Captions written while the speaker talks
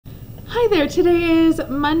Hi there, today is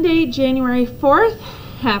Monday, January 4th.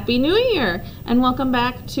 Happy New Year and welcome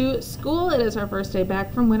back to school. It is our first day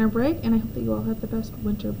back from winter break and I hope that you all had the best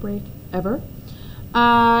winter break ever.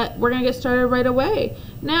 We're going to get started right away.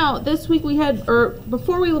 Now, this week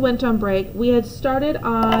before we went on break, we had started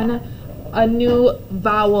on a new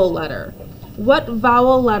vowel letter. What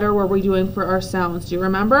vowel letter were we doing for our sounds? Do you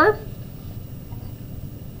remember?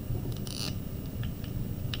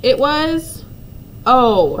 It was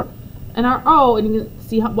O. And our O, and you can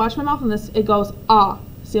see, watch my mouth on this, it goes ah.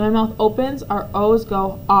 See my mouth opens, our O's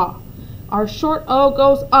go ah. Our short O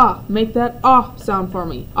goes ah. Make that ah sound for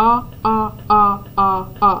me. Ah, ah, ah, ah,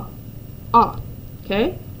 ah. Ah.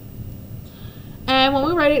 Okay? And when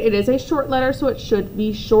we write it, it is a short letter, so it should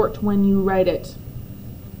be short when you write it.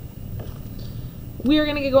 We are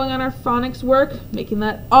going to get going on our phonics work, making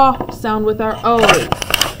that ah sound with our O's.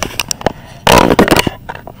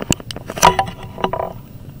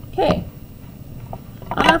 Okay,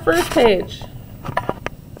 on our first page,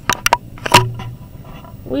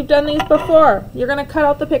 we've done these before. You're going to cut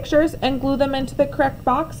out the pictures and glue them into the correct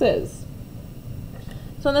boxes.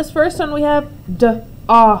 So in this first one we have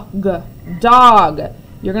d-og, dog.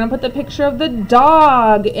 You're going to put the picture of the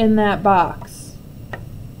dog in that box.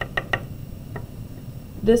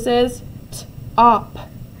 This is t-op,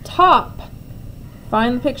 top.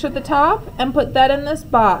 Find the picture at the top and put that in this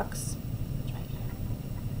box.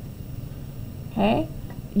 Okay,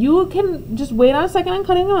 you can just wait on a second on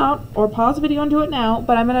cutting them out or pause the video and do it now,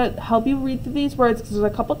 but I'm going to help you read through these words because there's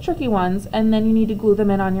a couple tricky ones and then you need to glue them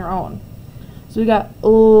in on your own. So we got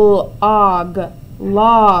og,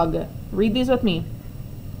 log. Read these with me.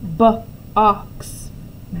 Ox,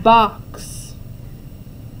 box.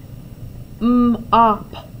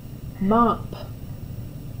 Op, mop.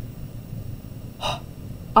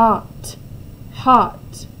 Ot, hot.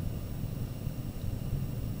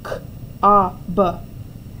 Ob,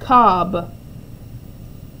 cob.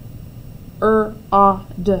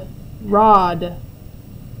 Od, rod.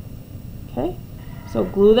 Okay, so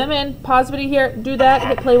glue them in. Pause video here, do that,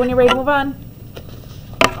 hit play when you're ready to move on.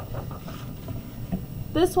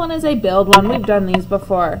 This one is a build one. We've done these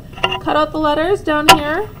before. Cut out the letters down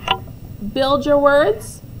here, build your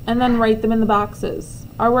words, and then write them in the boxes.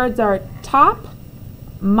 Our words are top,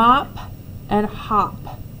 mop, and hop.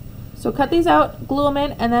 So cut these out, glue them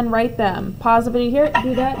in, and then write them. Pause the video here,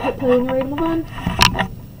 do that, hit play when you're ready to move on.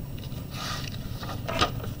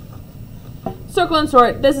 Circle and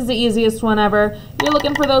sort, this is the easiest one ever. You're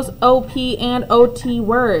looking for those OP and OT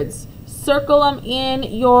words. Circle them in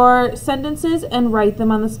your sentences and write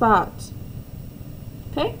them on the spot.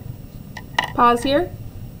 Okay? Pause here,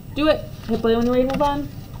 do it, hit play when you're ready to move on.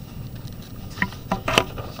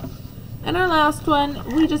 And our last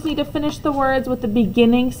one, we just need to finish the words with the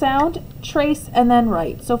beginning sound, trace, and then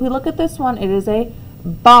write. So if we look at this one, it is a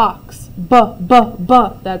box. B.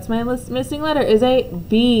 That's my missing letter, is a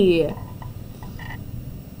B.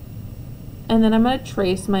 And then I'm going to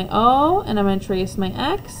trace my O, and I'm going to trace my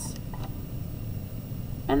X,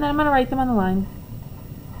 and then I'm going to write them on the line.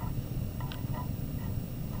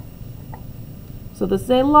 So this is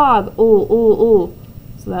a log. Ooh.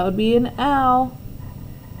 So that would be an L.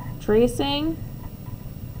 Tracing,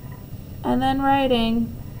 and then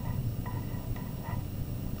writing.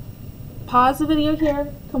 Pause the video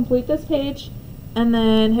here, complete this page, and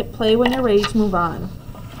then hit play when you're ready to move on.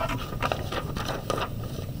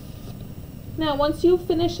 Now, once you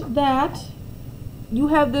finish that, you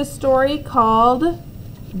have this story called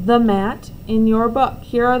The Mat in your book.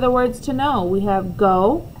 Here are the words to know. We have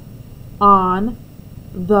go, on,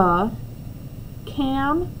 the,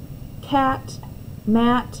 cam, cat,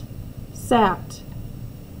 mat, sat.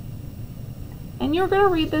 And you're going to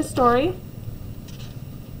read this story.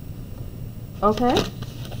 Okay?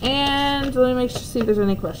 And let me see if there's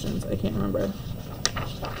any questions. I can't remember.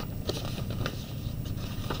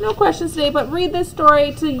 No questions today, but read this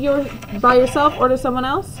story by yourself or to someone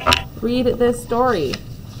else. Read this story.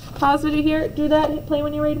 Pause video here, do that, hit play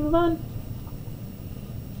when you're ready to move on.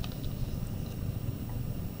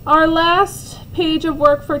 Our last page of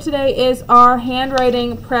work for today is our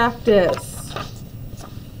handwriting practice.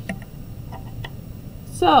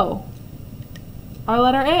 So, our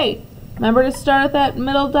letter A. Remember to start at that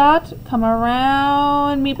middle dot, come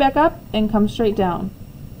around, meet back up, and come straight down.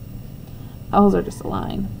 L's are just a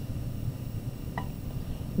line.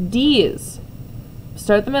 D's.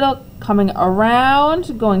 Start at the middle, coming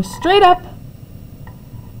around, going straight up,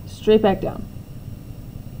 straight back down.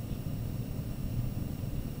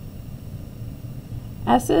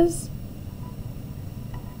 S's.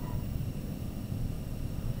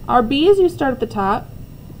 Our B's, you start at the top,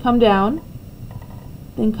 come down,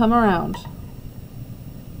 then come around.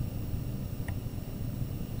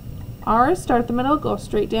 R's, start at the middle, go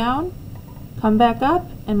straight down, come back up,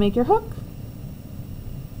 and make your hook.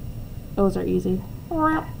 Those are easy.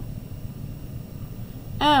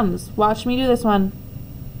 M's, watch me do this one.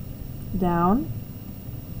 Down,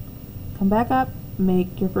 come back up,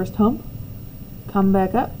 make your first hump, come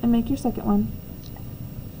back up, and make your second one.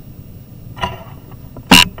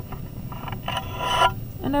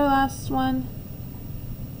 And our last one,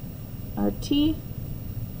 our T,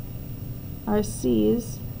 our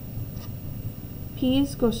C's,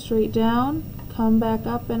 P's go straight down, come back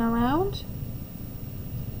up and around,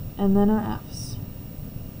 and then our F's.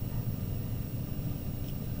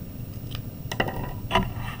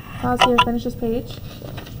 Pause here, finish this page.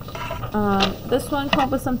 This one, come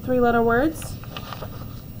up with some 3-letter words.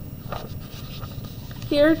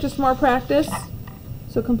 Here, just more practice,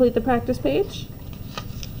 so complete the practice page.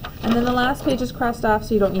 And then the last page is crossed off,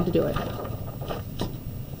 so you don't need to do it.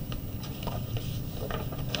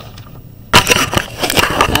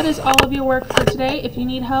 That is all of your work for today. If you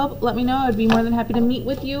need help, let me know. I'd be more than happy to meet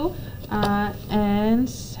with you. And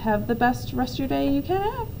have the best rest of your day you can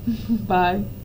have. Bye.